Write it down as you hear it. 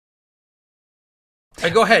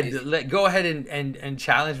Go ahead. Go ahead and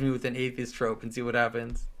challenge me with an atheist trope and see what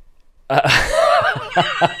happens.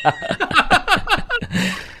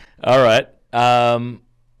 All right.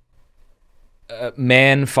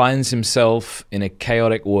 Man finds himself in a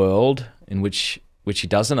chaotic world in which he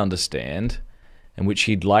doesn't understand, and which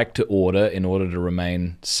he'd like to order in order to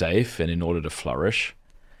remain safe and in order to flourish.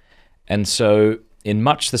 And so, in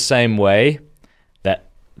much the same way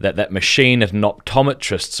that machine at an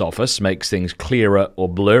optometrist's office makes things clearer or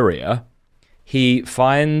blurrier, he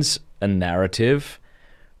finds a narrative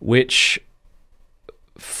which,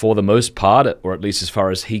 for the most part, or at least as far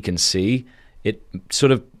as he can see, it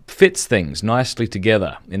sort of fits things nicely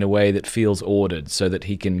together in a way that feels ordered, so that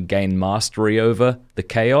he can gain mastery over the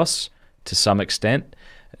chaos to some extent,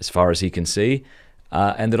 as far as he can see,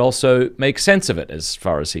 and that also makes sense of it as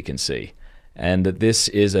far as he can see. And that this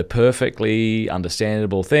is a perfectly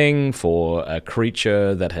understandable thing for a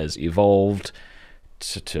creature that has evolved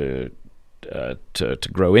to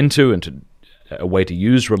grow into, and to a way to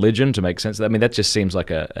use religion to make sense of that. I mean, that just seems like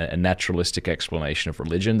a naturalistic explanation of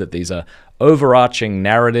religion, that these are overarching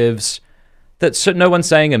narratives that no one's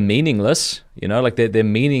saying are meaningless, you know, like they're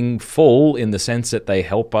meaningful in the sense that they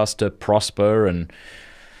help us to prosper. And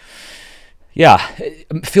yeah,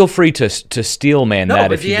 feel free to steel man No, that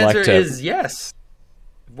but if the you'd like answer to. is yes.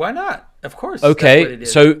 Why not? Of course. That's what Okay, it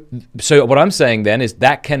is. so what I'm saying then is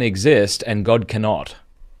that can exist and God cannot.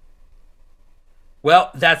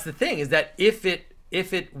 Well, that's the thing, is that if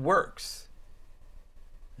it works,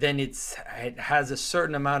 then it has a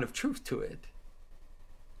certain amount of truth to it.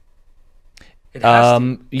 It has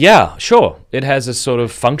to. Yeah, sure, it has a sort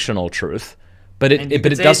of functional truth, but And you it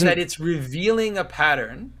could say doesn't. that it's revealing a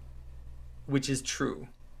pattern, which is true,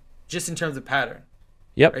 just in terms of pattern.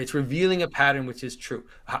 Yep. Right? It's revealing a pattern which is true.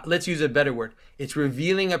 Let's use a better word. It's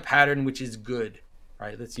revealing a pattern which is good.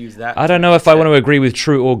 Right? Let's use that. I don't know if I want to agree with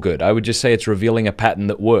true or good. I would just say it's revealing a pattern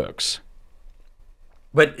that works.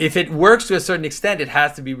 But if it works to a certain extent, it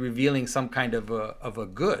has to be revealing some kind of a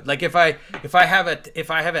good. Like if I have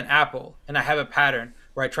an apple and I have a pattern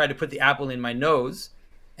where I try to put the apple in my nose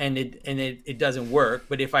and it doesn't work,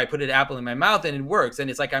 but if I put an apple in my mouth and it works, and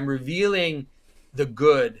it's like I'm revealing the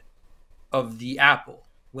good of the apple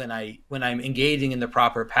when I'm engaging in the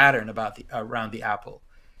proper pattern around the apple.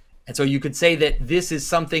 And so you could say that this is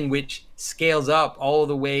something which scales up all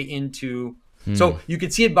the way into. So you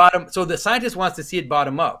could see it bottom. So the scientist wants to see it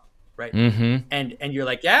bottom up, right? Mm-hmm. And you're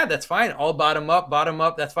like, yeah, that's fine. All bottom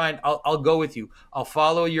up. That's fine. I'll go with you. I'll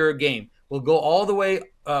follow your game. We'll go all the way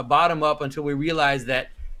bottom up until we realize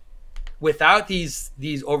that without these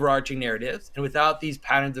overarching narratives and without these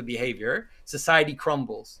patterns of behavior, society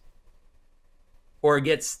crumbles or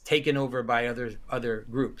gets taken over by other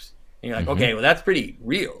groups. And you're like, okay, well, that's pretty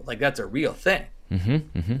real. Like, that's a real thing.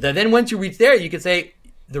 Then once you reach there, you could say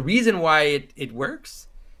the reason why it works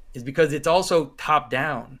is because it's also top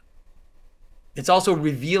down. It's also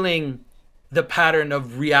revealing the pattern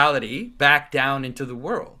of reality back down into the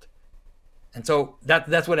world. And so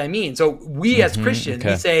that's what I mean. So we as Christians,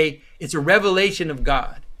 we say it's a revelation of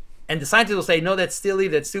God. And the scientists will say, no, that's silly,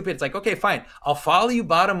 that's stupid. It's like, okay, fine. I'll follow you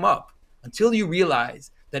bottom up until you realize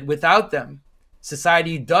that without them,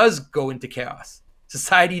 society does go into chaos.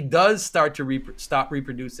 Society does start to stop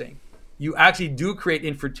reproducing. You actually do create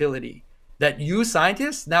infertility. That you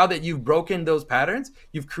scientists, now that you've broken those patterns,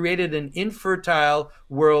 you've created an infertile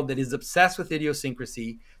world that is obsessed with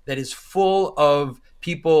idiosyncrasy, that is full of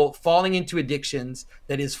people falling into addictions,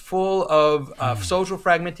 that is full of social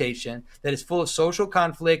fragmentation, that is full of social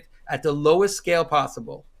conflict at the lowest scale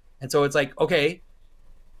possible. And so it's like, okay,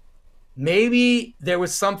 maybe there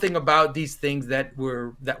was something about these things that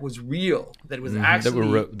was real, that was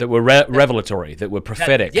actually that were revelatory, that were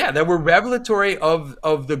prophetic. That were revelatory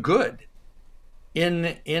of the good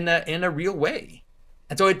in a real way.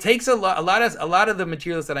 And so it takes a lot of the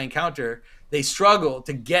materialists that I encounter, they struggle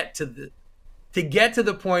to get to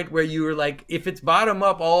the point where you were like, if it's bottom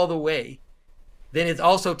up all the way, then it's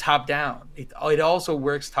also top down. It also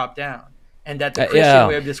works top down, and that the Christian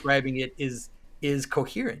way of describing it is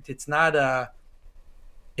coherent. It's not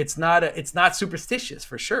superstitious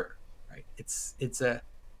for sure, right? It's a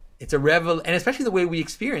revel, and especially the way we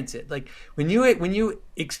experience it. Like when you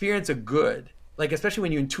experience a good, like especially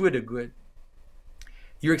when you intuit a good,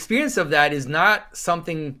 your experience of that is not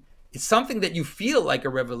something. It's something that you feel like a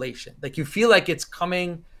revelation. Like you feel like it's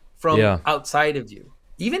coming from outside of you,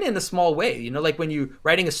 even in a small way. You know, like when you're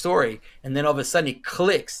writing a story and then all of a sudden it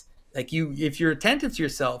clicks. Like if you're attentive to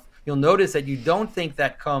yourself, you'll notice that you don't think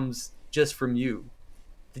that comes just from you.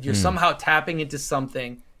 That you're somehow tapping into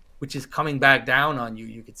something which is coming back down on you,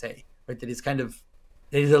 you could say, right? That is kind of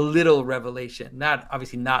There's a little revelation, not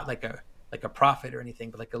obviously not like a prophet or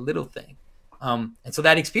anything, but like a little thing. And so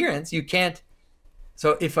that experience, you can't.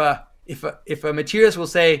 So if a materialist will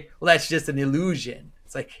say, well, that's just an illusion.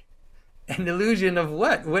 It's like, an illusion of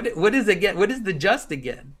what? What is again? What is the just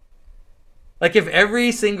again? Like if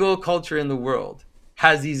every single culture in the world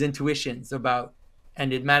has these intuitions about,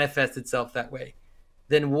 and it manifests itself that way,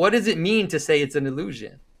 then what does it mean to say it's an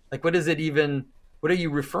illusion? Like, what are you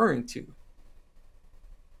referring to?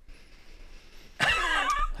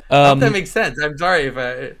 I hope that makes sense. I'm sorry if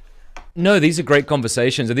I... No, these are great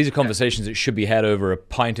conversations, and these are conversations that should be had over a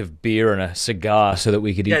pint of beer and a cigar, so that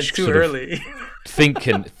we could each too early. think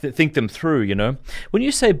them through. You know, when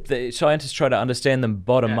you say the scientists try to understand them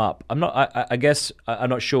bottom up, I guess I'm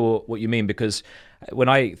not sure what you mean, because when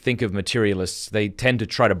I think of materialists, they tend to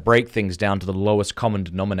try to break things down to the lowest common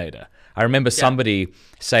denominator. I remember somebody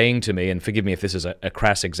saying to me, and forgive me if this is a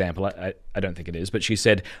crass example, I don't think it is, but she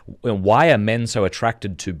said, why are men so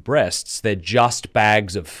attracted to breasts? They're just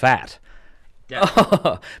bags of fat. Yeah.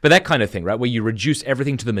 But that kind of thing, right, where you reduce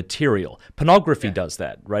everything to the material. Pornography does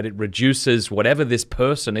that, right? It reduces whatever this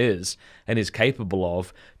person is and is capable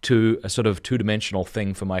of to a sort of two-dimensional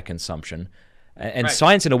thing for my consumption. And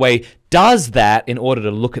science, in a way, does that in order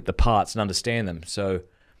to look at the parts and understand them. So...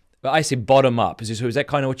 But I say bottom up. Is that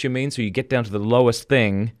kind of what you mean? So you get down to the lowest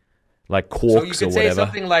thing, like quarks or whatever. So you could say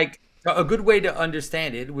something like, a good way to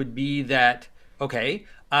understand it would be that, okay,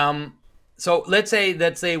 so let's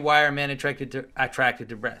say why are men attracted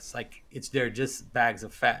to breasts? Like they're just bags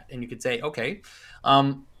of fat. And you could say, okay,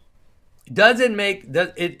 let's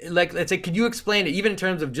say, could you explain it, even in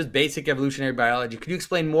terms of just basic evolutionary biology, could you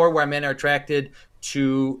explain more why men are attracted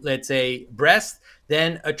to, let's say, breasts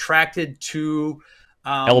than attracted to...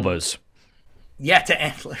 elbows. Yeah, to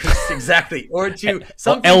antlers, exactly. Or to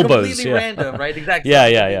something completely random, right? Exactly.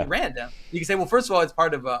 Yeah. Random. You can say, well, first of all, it's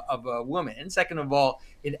part of a woman. And second of all,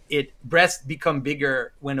 breasts become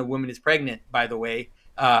bigger when a woman is pregnant, by the way.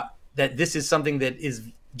 That this is something that is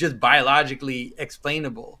just biologically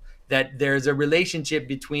explainable. That there's a relationship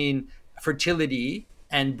between fertility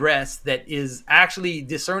and breasts that is actually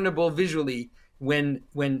discernible visually when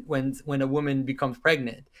a woman becomes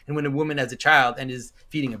pregnant. And when a woman has a child and is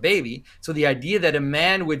feeding a baby. So the idea that a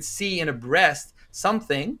man would see in a breast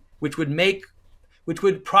something which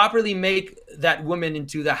would properly make that woman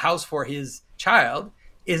into the house for his child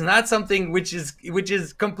is not something which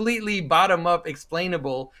is completely bottom up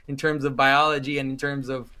explainable in terms of biology and in terms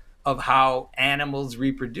of how animals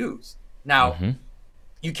reproduce. Now,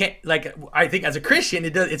 you can't, like, I think as a Christian,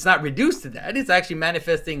 it's not reduced to that. It's actually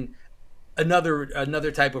manifesting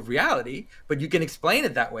another type of reality, but you can explain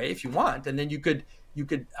it that way if you want, and then you could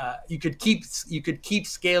keep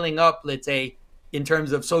scaling up, let's say, in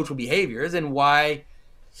terms of social behaviors and why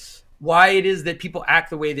it is that people act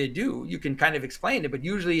the way they do. You can kind of explain it, but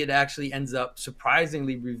usually it actually ends up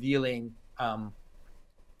surprisingly revealing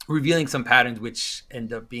some patterns which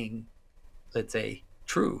end up being, let's say,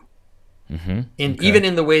 true, even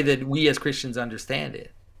in the way that we as Christians understand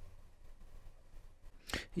it.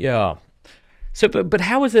 Yeah. So, but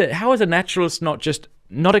how is a naturalist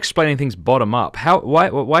not explaining things bottom up?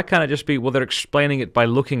 Why can't it just be, well, they're explaining it by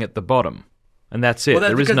looking at the bottom, and that's it? Well,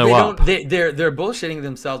 that's there is no up. They're bullshitting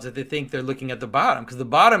themselves if they think they're looking at the bottom, because the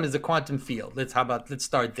bottom is a quantum field. Let's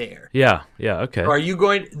start there. Yeah, okay. Or are you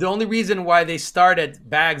going? The only reason why they start at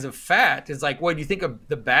bags of fat is like, what do you think of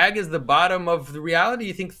the bag is the bottom of the reality?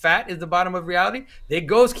 You think fat is the bottom of reality? It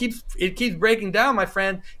keeps breaking down, my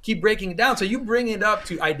friend. Keep breaking down. So you bring it up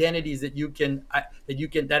to identities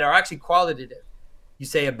that are actually qualitative. You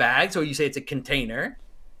say a bag, so you say it's a container,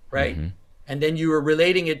 right? And then you are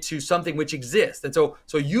relating it to something which exists. And so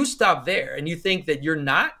you stop there and you think that you're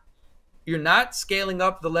not scaling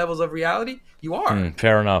up the levels of reality. You are.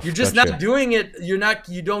 Fair enough. You're just not doing it. You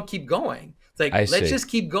don't keep going. It's like, let's just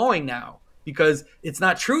keep going now, because it's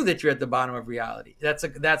not true that you're at the bottom of reality.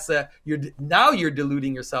 You're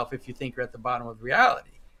deluding yourself if you think you're at the bottom of reality.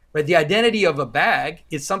 But the identity of a bag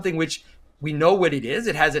is something which we know what it is.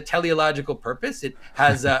 It has a teleological purpose. It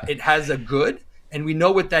has a good, and we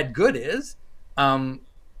know what that good is.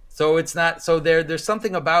 So it's not. So there's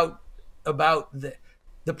something about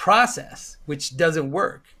the process which doesn't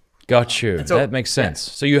work. Got you. That makes sense.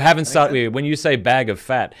 Yeah. So you haven't started, when you say bag of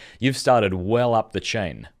fat, you've started well up the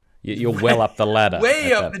chain. You're well up the ladder.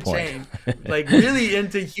 Way up the chain. Like really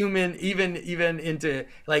into human, even into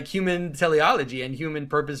like human teleology and human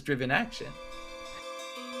purpose-driven action.